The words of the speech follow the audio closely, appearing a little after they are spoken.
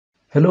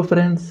Hello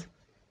friends,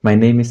 my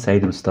name is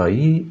Said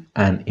Rustai,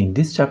 and in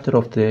this chapter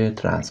of the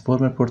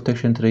Transformer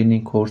Protection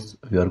Training course,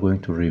 we are going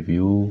to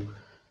review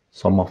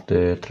some of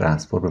the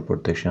Transformer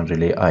Protection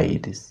Relay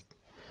IEDs.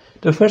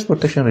 The first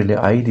protection relay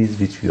IEDs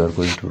which we are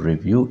going to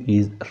review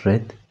is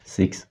RET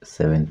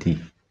 670,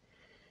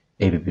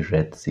 ABB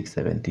RET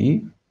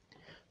 670.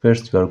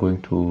 First, we are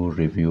going to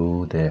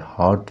review the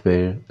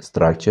hardware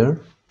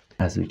structure.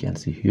 As we can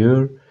see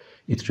here,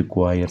 it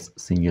requires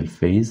single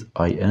phase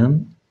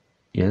IN.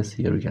 Yes,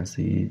 here we can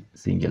see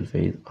single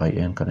phase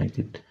IN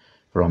connected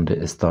from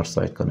the start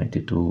side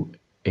connected to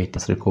a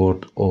test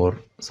record or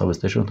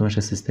substation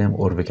automation system,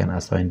 or we can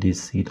assign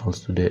these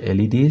signals to the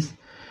LEDs.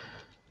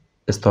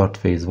 Start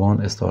phase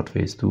 1, start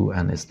phase 2,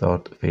 and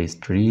start phase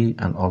 3,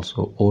 and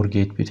also OR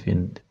gate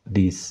between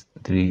these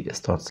three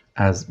starts.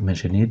 As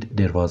mentioned,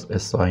 there was a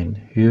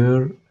sign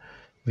here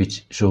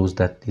which shows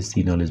that this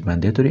signal is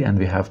mandatory and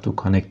we have to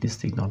connect this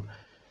signal.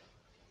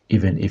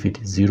 Even if it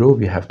is 0,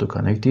 we have to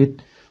connect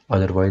it,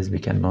 otherwise we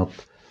cannot,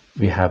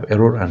 we have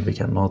error and we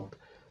cannot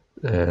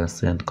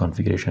send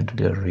configuration to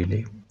the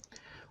relay.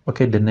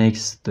 Okay, the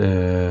next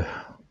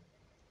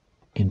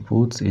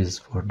inputs is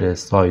for the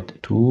side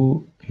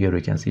 2. Here we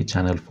can see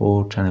channel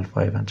 4, channel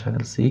 5, and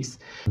channel 6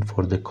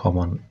 for the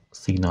common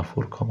signal,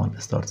 for common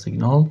start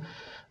signal,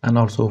 and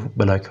also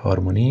black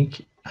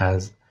harmonic.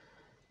 As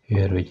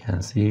here we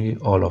can see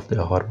all of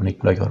the harmonic,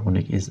 black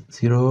harmonic is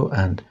 0,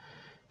 and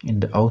in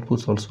the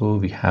outputs also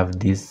we have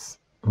these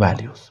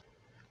values.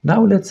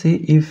 Now let's see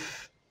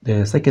if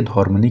the second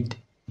harmonic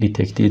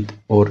detected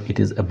or it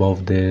is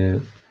above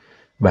the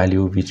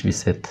value which we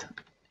set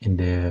in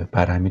the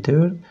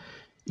parameter.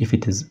 If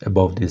it is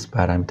above these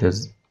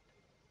parameters,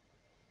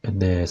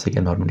 the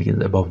second harmonic is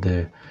above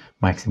the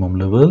maximum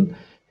level,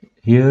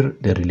 here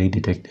the relay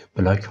detect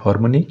the black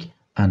harmonic,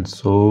 and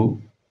so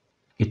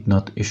it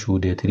not issue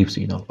the trip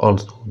signal.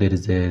 Also there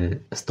is a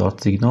start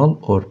signal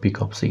or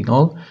pickup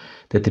signal.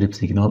 The trip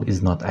signal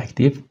is not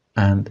active,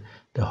 and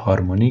the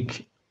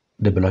harmonic,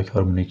 the black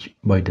harmonic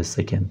by the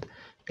second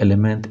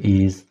element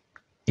is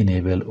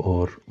enable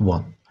or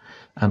 1.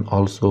 And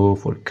also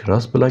for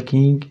cross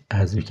blocking,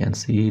 as you can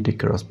see, the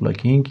cross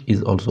blocking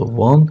is also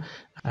 1,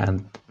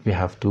 and we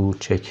have to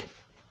check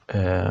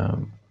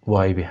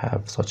why we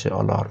have such an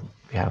alarm.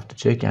 We have to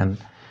check, and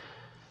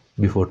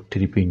before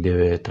tripping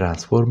the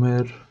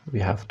transformer we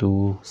have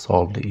to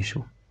solve the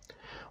issue.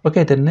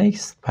 Okay, the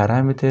next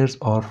parameters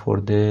are for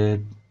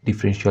the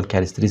differential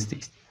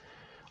characteristics: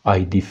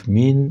 IDIF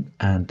min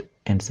and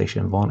end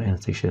section 1,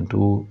 end section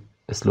 2,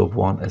 slope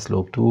 1,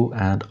 slope 2,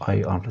 and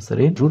I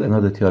unrestrained.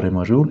 Another theorem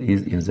module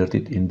is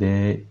inserted in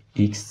the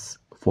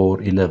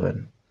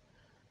X411.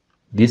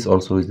 This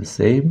also is the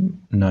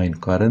same, 9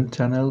 current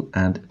channel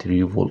and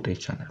 3 voltage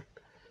channel.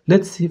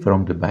 Let's see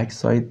from the back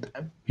side,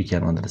 we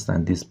can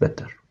understand this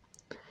better.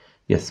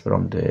 Yes,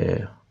 from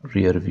the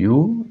rear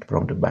view,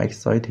 from the back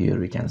side, here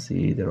we can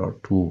see there are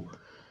two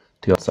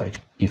sides.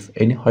 If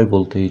any high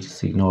voltage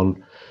signal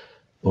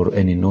or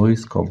any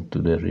noise come to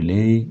the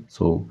relay,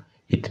 so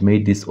it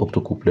made this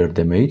optocoupler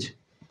damage,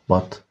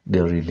 but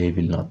the relay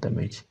will not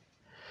damage.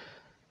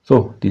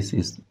 So this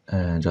is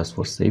just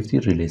for safety,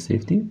 relay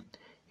safety.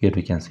 Here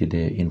we can see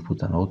the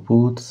input and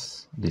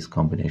outputs, this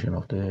combination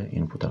of the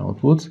input and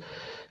outputs,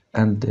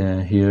 and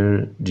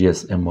here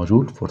GSM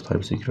module for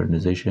type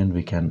synchronization.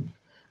 We can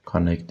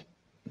connect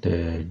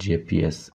the GPS